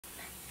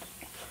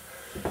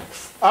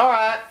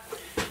Alright,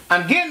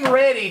 I'm getting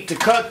ready to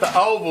cut the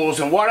ovals,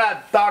 and what I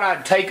thought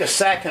I'd take a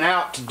second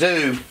out to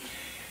do,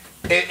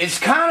 it's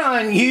kind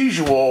of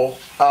unusual.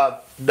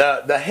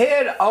 The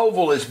head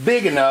oval is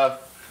big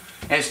enough,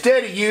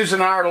 instead of using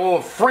our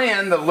little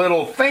friend, the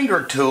little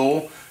finger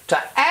tool, to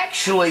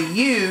actually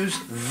use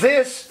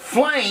this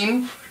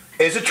flame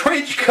as a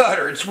trench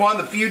cutter. It's one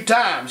of the few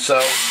times,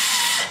 so.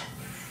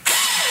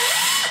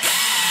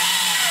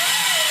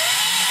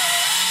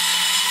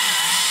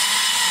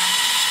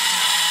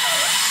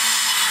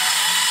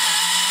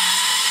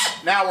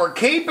 Now we're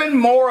keeping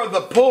more of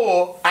the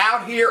pull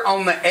out here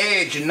on the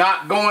edge and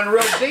not going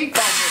real deep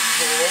on this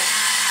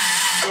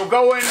pull. We'll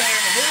go in there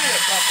and hit it a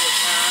couple of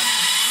times.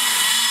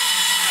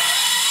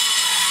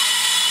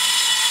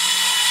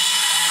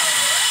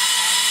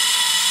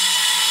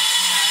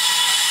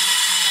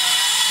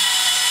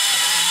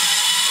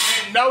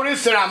 And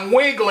notice that I'm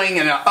wiggling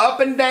in an up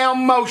and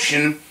down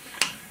motion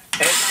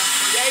as I'm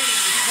creating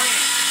the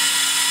trench.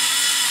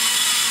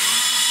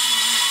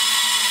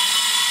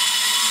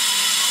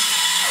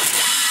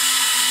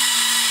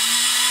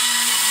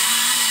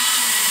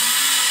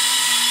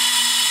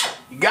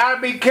 You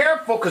gotta be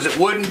careful, because it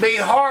wouldn't be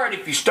hard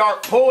if you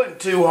start pulling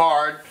too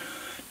hard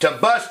to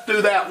bust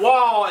through that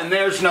wall, and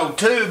there's no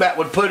tube. That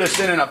would put us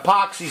in an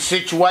epoxy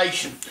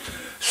situation.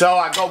 So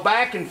I go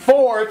back and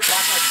forth like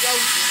I showed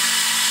you.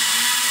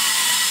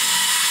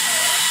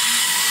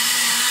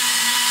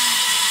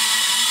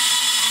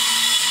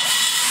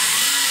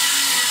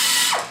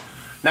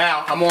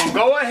 Now I'm going to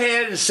go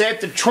ahead and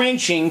set the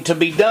trenching to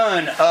be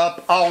done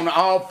up on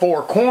all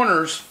four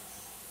corners.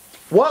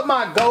 What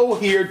my goal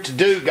here to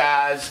do,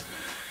 guys,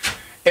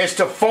 is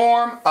to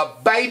form a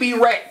baby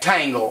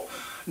rectangle.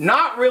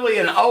 Not really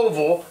an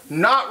oval,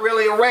 not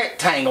really a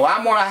rectangle.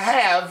 I'm going to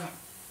have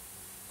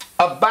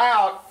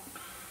about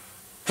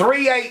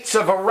 3/8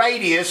 of a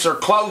radius, or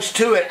close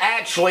to it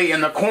actually, in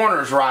the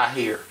corners right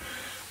here,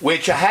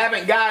 which I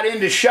haven't got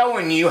into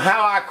showing you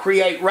how I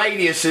create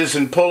radiuses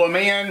and pull them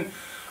in.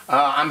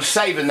 I'm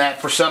saving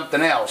that for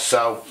something else.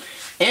 So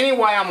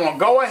anyway, I'm going to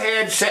go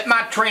ahead, set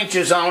my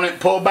trenches on it,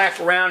 pull back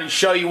around and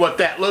show you what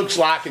that looks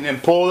like, and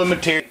then pull the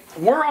material.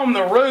 We're on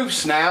the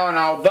roofs now, and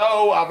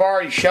although I've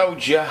already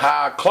showed you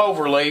how I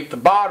cloverleaf, the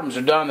bottoms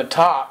are done the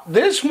top.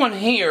 This one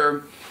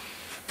here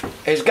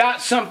has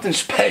got something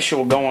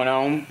special going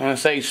on. I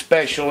say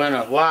special in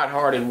a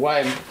lighthearted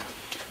way.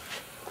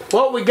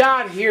 What we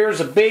got here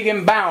is a big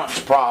imbalance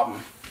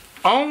problem.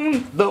 On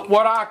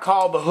what I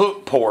call the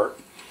hook port,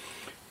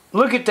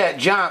 look at that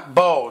giant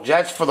bulge.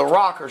 That's for the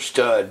rocker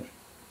stud.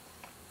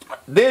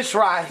 This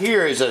right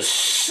here is a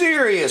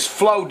serious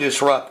flow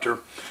disruptor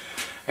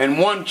and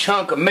one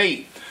chunk of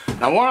meat.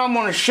 Now what I'm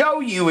going to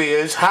show you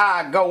is how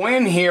I go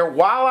in here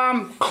while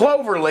I'm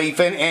clover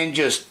leafing and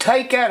just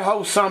take that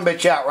whole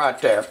sumbitch out right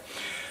there,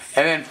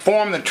 and then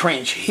form the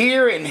trench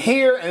here, and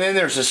then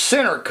there's a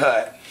center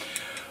cut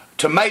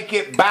to make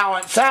it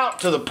balance out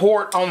to the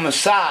port on the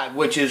side,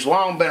 which has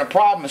long been a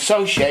problem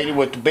associated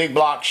with the big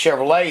block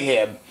Chevrolet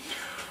head.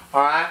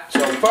 Alright,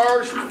 so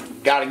first,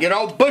 got to get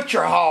old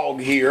Butcher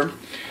Hog here.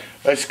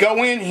 Let's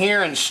go in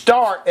here and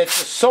start at the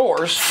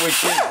source,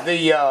 which is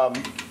the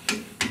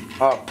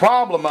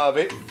problem of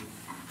it.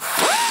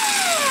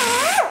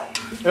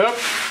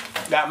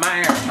 Oops, got my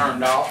air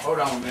turned off. Hold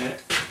on a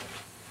minute.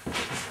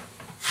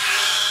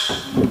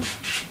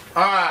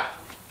 Alright,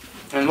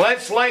 and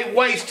let's lay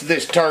waste to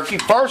this turkey.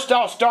 First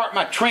I'll start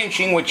my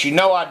trenching, which you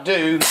know I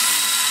do.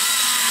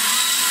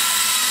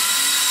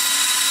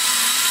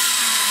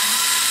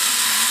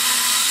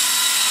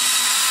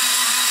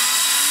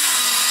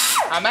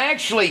 I'm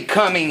actually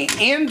coming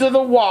into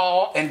the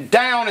wall and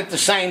down at the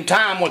same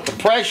time with the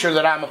pressure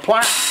that I'm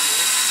applying.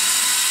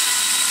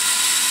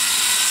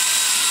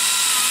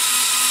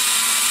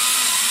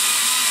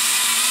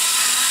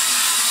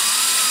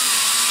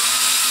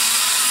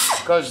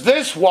 Because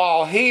this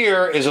wall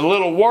here is a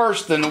little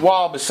worse than the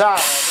wall beside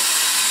it.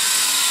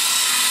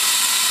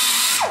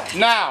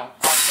 Now,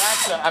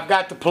 I've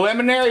got the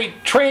preliminary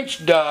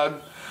trench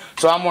dug,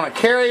 so I'm going to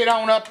carry it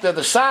on up to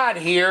the side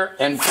here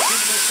and figure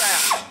this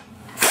out.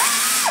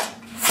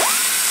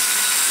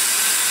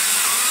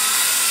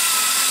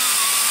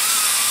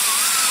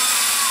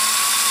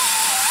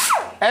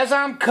 As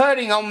I'm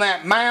cutting on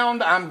that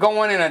mound, I'm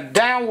going in a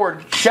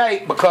downward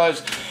shape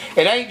because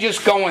it ain't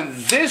just going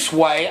this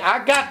way.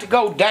 I got to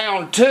go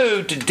down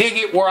too to dig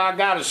it where I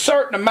got a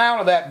certain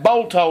amount of that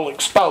bolt hole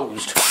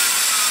exposed.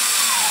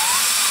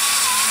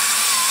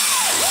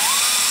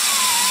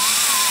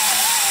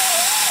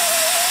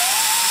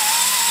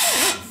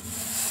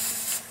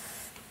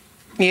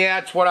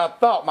 Yeah, that's what I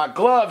thought. My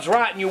glove's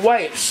right in your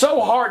way. It's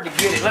so hard to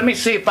get it. Let me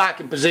see if I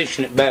can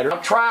position it better. I'll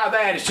try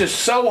that. It's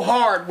just so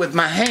hard with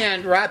my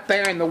hand right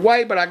there in the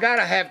way, but I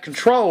gotta have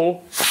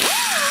control.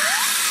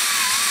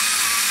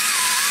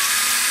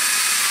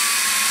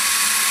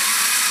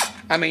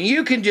 I mean,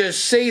 you can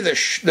just see the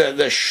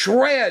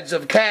shreds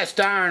of cast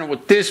iron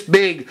with this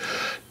big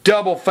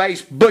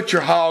double-faced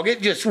Butcher Hog.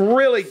 It just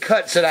really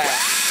cuts it out.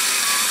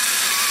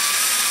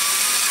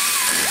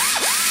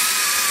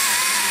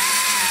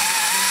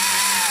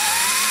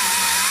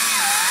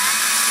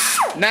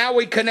 Now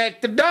we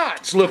connect the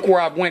dots. Look where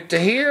I went to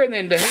here and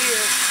then to here.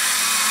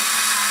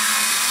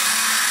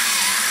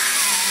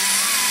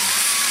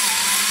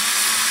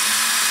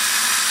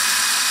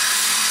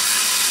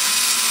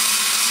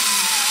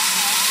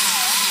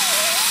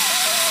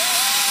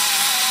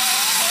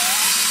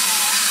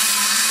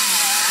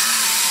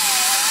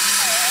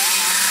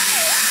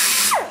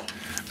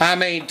 I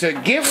mean, to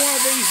get one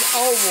of these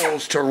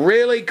ovals to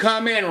really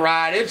come in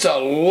right, it's a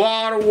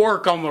lot of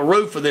work on the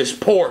roof of this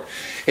port.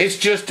 It's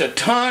just a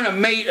ton of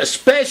meat,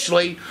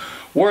 especially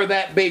where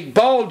that big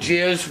bulge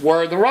is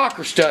where the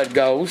rocker stud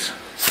goes.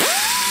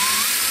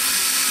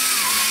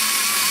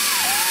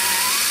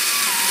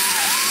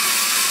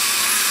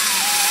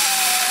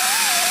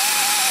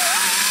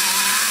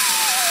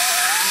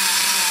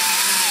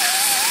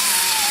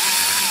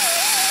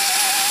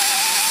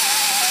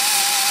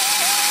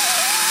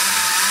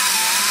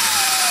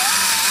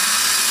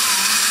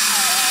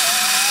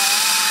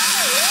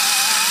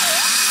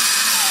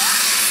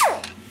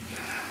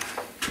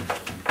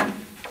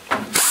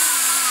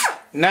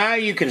 Now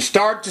you can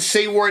start to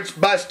see where it's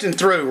busting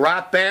through,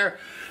 right there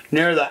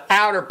near the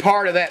outer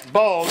part of that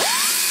bulge.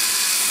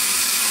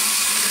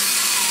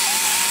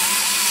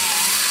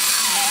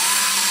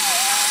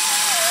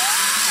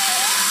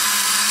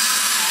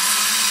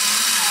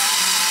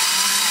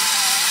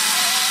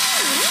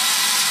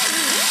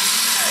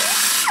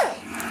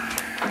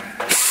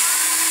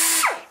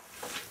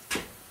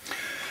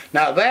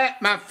 Now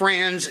that, my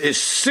friends,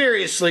 is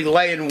seriously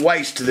laying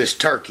waste to this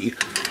turkey.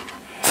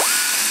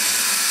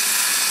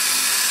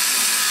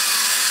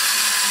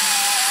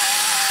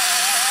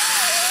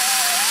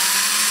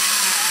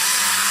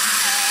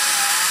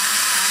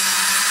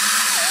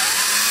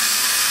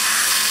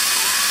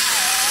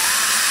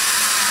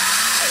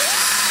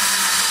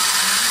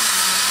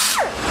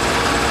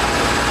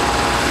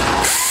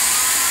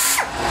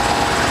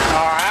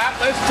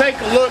 Take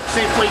a look,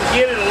 see if we can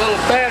get it a little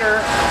better.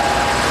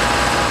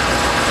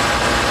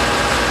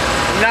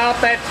 Nope,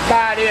 that's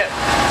about it.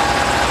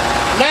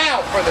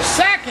 Now for the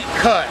second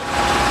cut,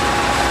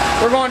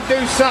 we're going to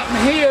do something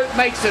here that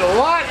makes it a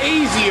lot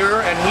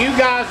easier, and you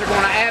guys are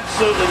going to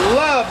absolutely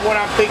love what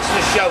I'm fixing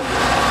to show you.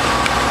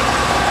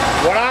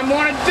 What I'm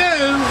going to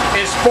do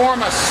is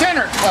form a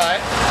center cut.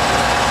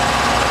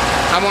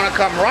 I'm going to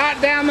come right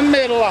down the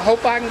middle. I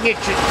hope I can get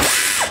you.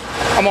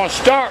 I'm going to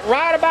start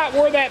right about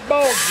where that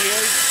bulge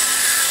is.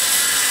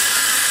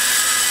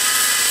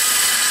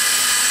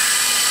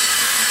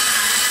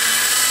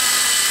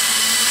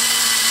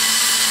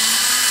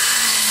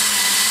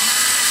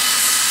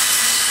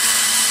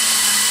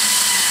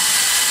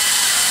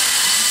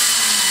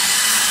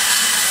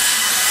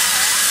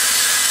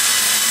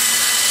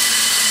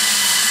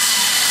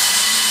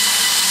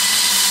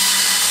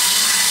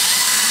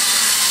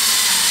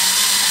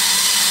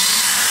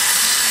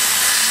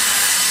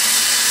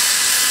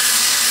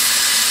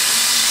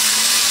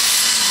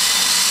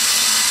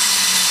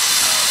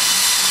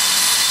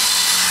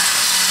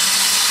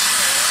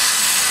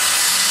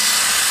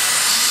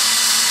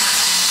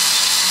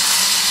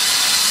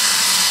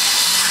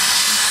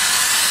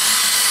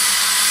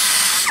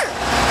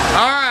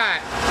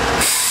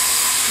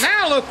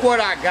 Look what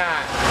I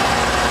got.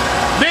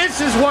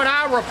 This is what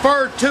I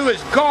refer to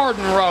as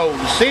garden rows.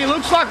 See, it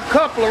looks like a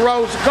couple of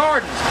rows of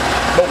gardens,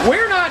 but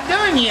we're not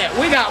done yet.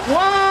 We got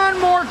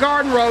one more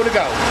garden row to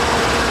go.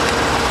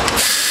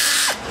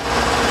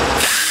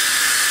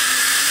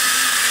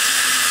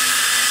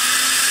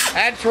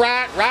 That's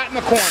right in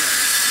the corner.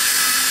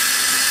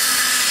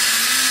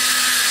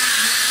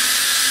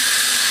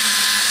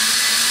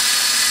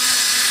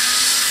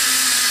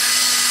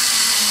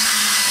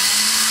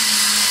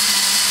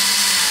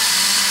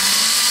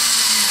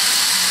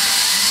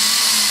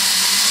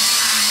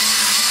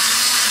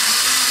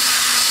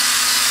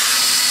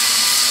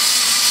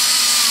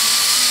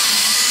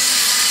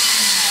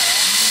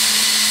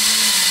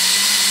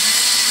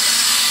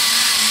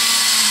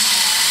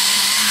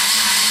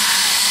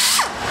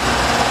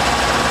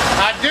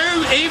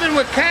 Even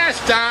with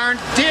cast iron,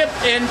 dip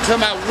into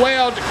my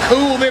weld to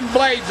cool them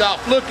blades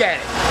off. Look at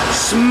it,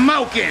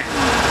 smoking.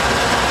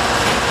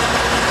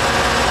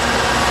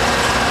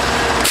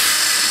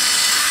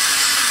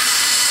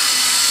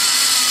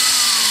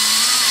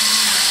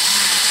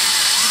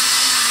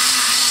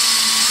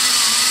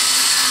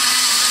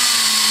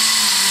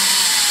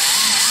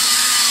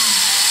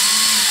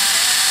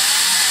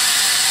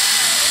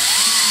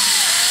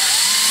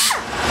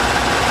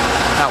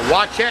 Now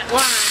watch that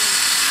line.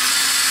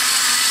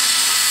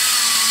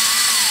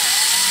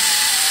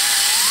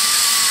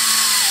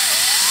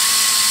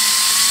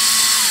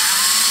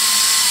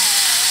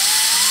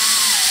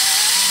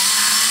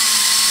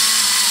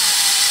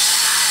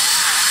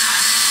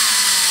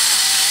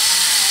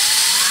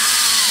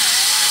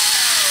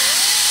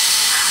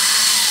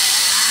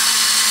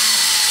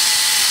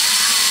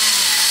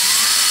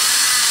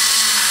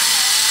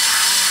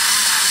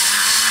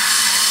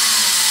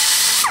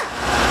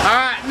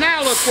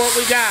 Look what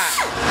we got.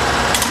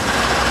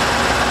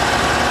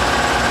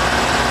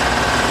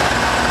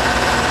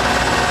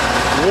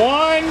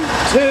 One,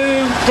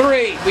 two,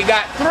 three. We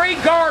got 3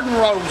 garden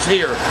rows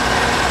here.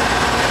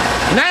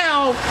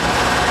 Now,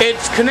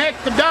 it's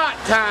connect the dot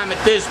time at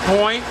this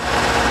point.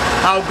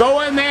 I'll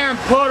go in there and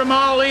put them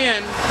all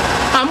in.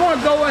 I'm going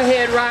to go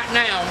ahead right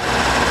now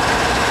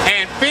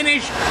and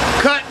finish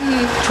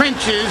cutting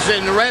trenches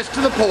in the rest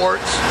of the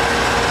ports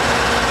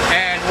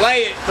and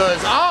lay it,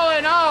 because all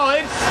in all,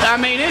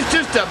 it's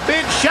just a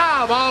bit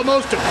shy of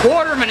almost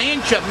 1/4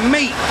 inch of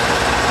meat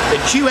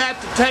that you have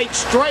to take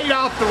straight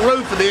off the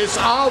roof of this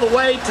all the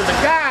way to the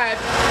guide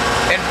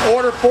in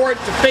order for it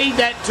to feed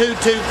that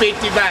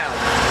 250 valve.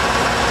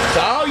 So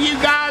all you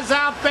guys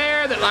out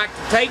there that like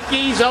to take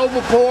these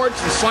oval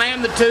ports and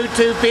slam the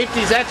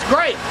 250s, that's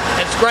great.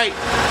 That's great.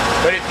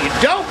 But if you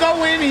don't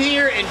go in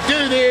here and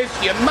do this,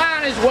 you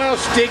might as well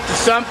stick to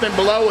something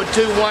below a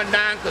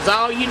 219, because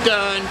all you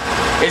done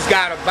is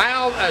got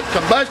a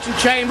combustion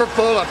chamber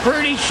full of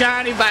pretty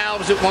shiny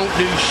valves that won't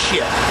do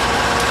shit.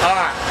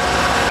 Alright.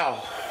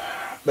 Now,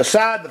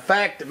 beside the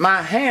fact that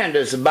my hand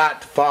is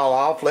about to fall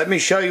off, let me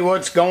show you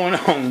what's going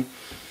on.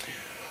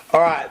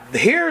 Alright,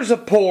 here's a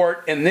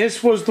port, and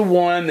this was the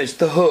one that's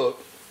the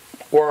hook,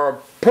 where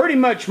pretty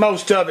much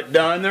most of it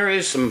done. There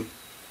is some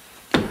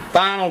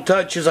final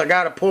touches I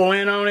got to pull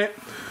in on it,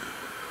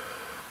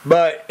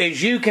 but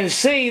as you can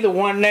see, the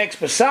one next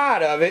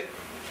beside of it,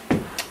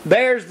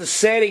 there's the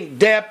setting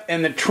depth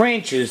and the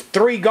trenches,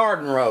 3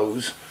 garden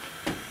rows.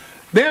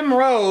 Them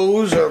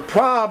rows are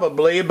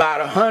probably about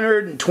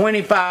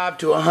 125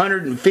 to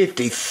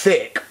 150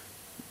 thick.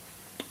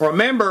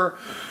 Remember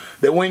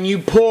that when you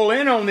pull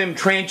in on them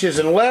trenches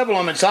and level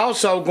them, it's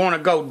also going to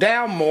go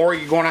down more.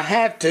 You're going to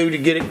have to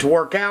get it to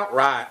work out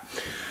right.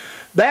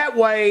 That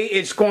way,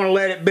 it's going to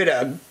let it be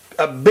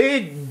a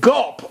big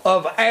gulp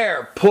of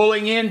air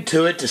pulling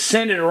into it to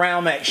send it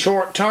around that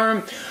short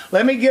term.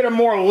 Let me get a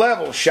more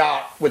level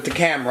shot with the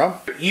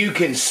camera. You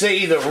can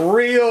see the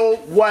real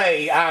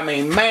way. I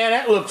mean, man,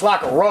 that looks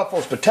like a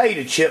Ruffles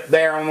potato chip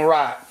there on the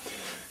right.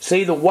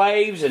 See the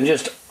waves, and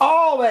just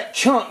all that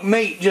chunk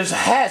meat just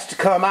has to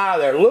come out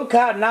of there. Look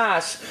how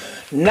nice.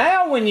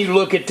 Now when you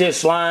look at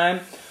this line,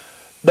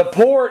 the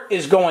port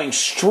is going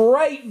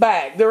straight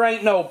back. There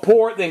ain't no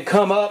port then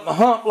come up and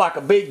hump like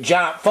a big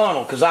giant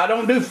funnel, because I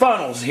don't do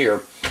funnels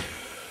here.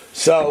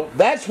 So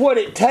that's what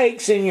it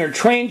takes in your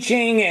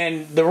trenching,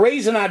 and the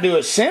reason I do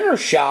a center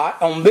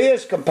shot on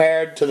this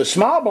compared to the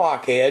small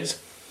block heads,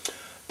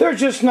 there's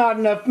just not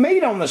enough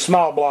meat on the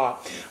small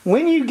block.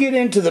 When you get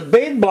into the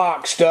big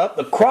block stuff,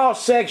 the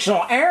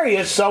cross-sectional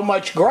area is so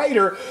much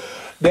greater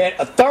that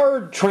a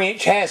 3rd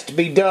trench has to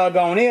be dug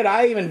on it.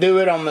 I even do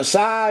it on the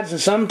sides and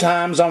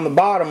sometimes on the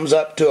bottoms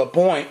up to a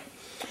point.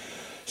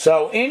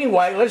 So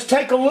anyway, let's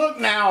take a look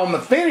now on the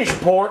finished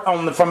port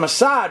from a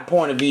side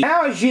point of view.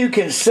 Now as you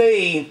can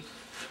see,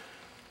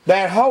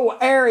 that whole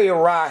area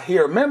right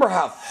here, remember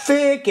how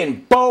thick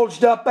and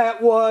bulged up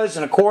that was?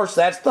 And of course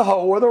that's the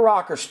hole where the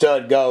rocker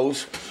stud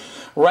goes.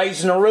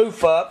 Raising the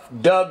roof up,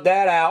 dug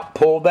that out,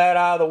 pulled that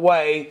out of the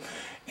way,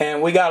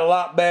 and we got a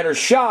lot better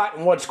shot.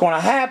 And what's going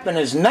to happen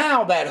is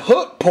now that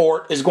hook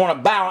port is going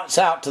to balance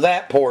out to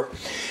that port.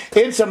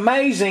 It's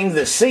amazing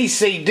the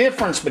CC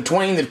difference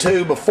between the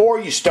two before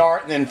you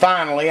start, and then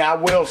finally I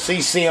will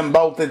CC them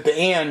both at the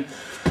end,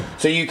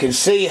 so you can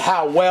see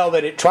how well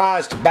that it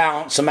tries to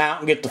balance them out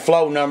and get the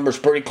flow numbers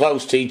pretty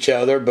close to each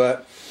other.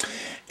 But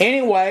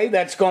anyway,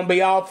 that's going to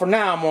be all for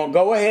now. I'm going to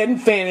go ahead and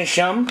finish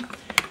them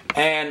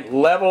and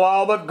level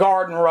all the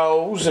garden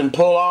rows and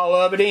pull all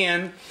of it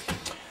in.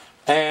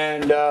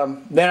 And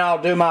then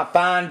I'll do my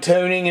fine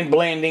tuning and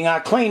blending. I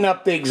clean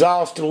up the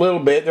exhaust a little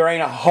bit. There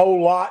ain't a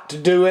whole lot to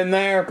do in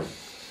there.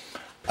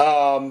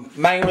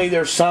 Mainly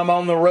there's some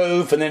on the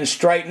roof, and then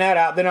straighten that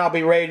out. Then I'll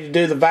be ready to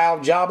do the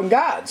valve job and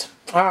guides.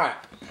 Alright.